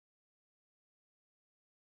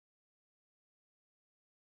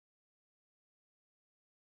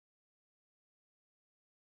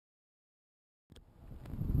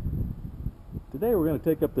Today we're going to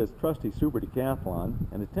take up this trusty Super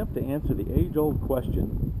Decathlon and attempt to answer the age-old question,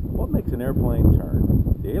 what makes an airplane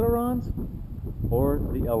turn? The ailerons or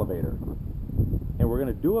the elevator? And we're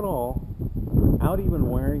going to do it all without even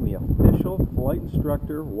wearing the official flight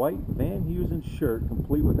instructor white Van Heusen shirt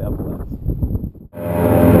complete with epaulets.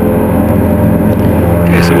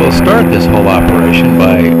 Okay, so we'll start this whole operation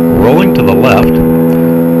by rolling to the left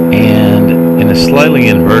and in a slightly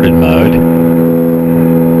inverted mode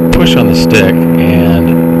push on the stick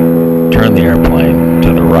and turn the airplane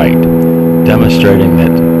to the right, demonstrating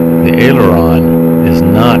that the aileron is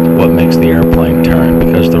not what makes the airplane turn,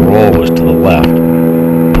 because the roll was to the left,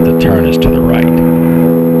 but the turn is to the right.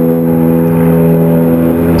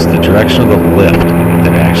 It's the direction of the lift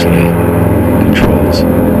that actually controls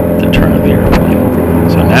the turn of the airplane.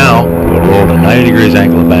 So now we'll roll the 90 degrees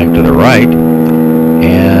angle of bank to the right,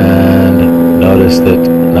 and notice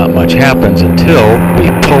that not much happens until we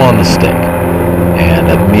pull on the stick, and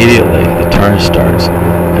immediately the turn starts.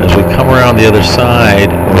 And as we come around the other side,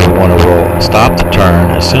 we want to stop the turn.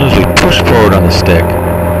 As soon as we push forward on the stick,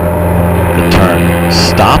 the turn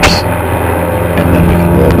stops, and then we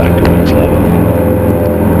can roll back to wings level.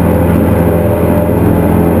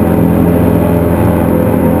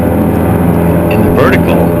 In the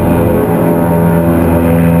vertical,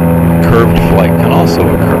 curved flight can also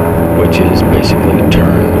occur, which is basically a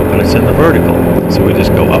turn, but it's in the vertical. So we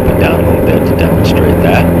just go up and down a little bit to demonstrate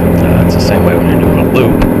that. It's the same way when you're doing a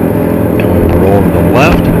loop. And we roll to the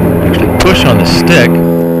left, actually push on the stick,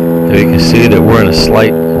 so you can see that we're in a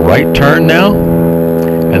slight right turn now.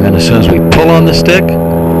 And then as soon as we pull on the stick,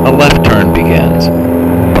 a left turn begins.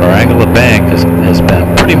 But our angle of bank has been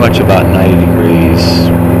pretty much about 90 degrees,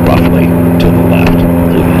 roughly, to the left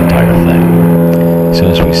through the entire thing. As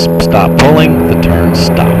soon as we stop pulling, the turn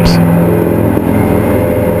stops.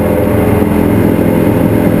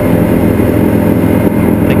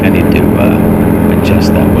 I think I need to adjust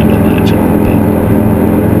that window latch a little bit.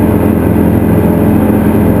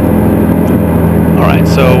 Alright,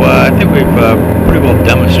 so I think we've pretty well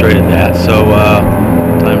demonstrated that. So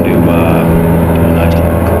time to do a nice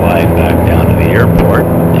little glide back down to the airport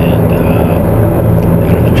and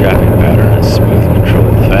enter the traffic pattern in smooth,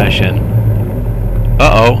 controlled fashion.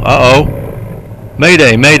 Uh-oh.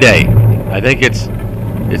 Mayday, mayday. I think it's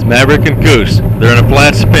Maverick and Goose. They're in a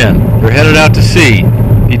flat spin. They're headed out to sea.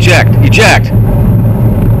 Eject. Never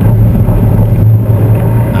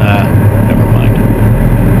mind.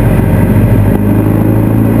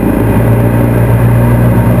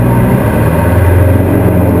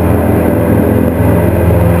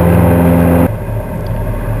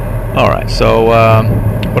 Alright, so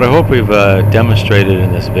what I hope we've demonstrated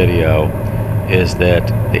in this video is that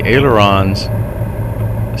the ailerons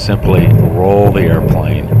simply roll the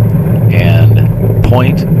airplane and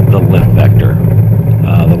point the lift vector.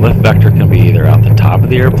 The lift vector can be either out the top of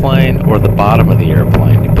the airplane or the bottom of the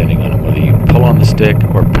airplane, depending on whether you pull on the stick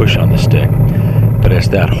or push on the stick. But it's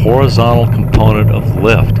that horizontal component of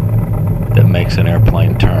lift that makes an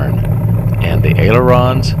airplane turn, and the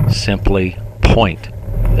ailerons simply point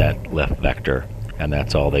that lift vector, and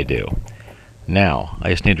that's all they do. Now,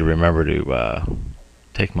 I just need to remember to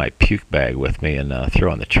take my puke bag with me and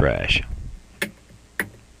throw in the trash.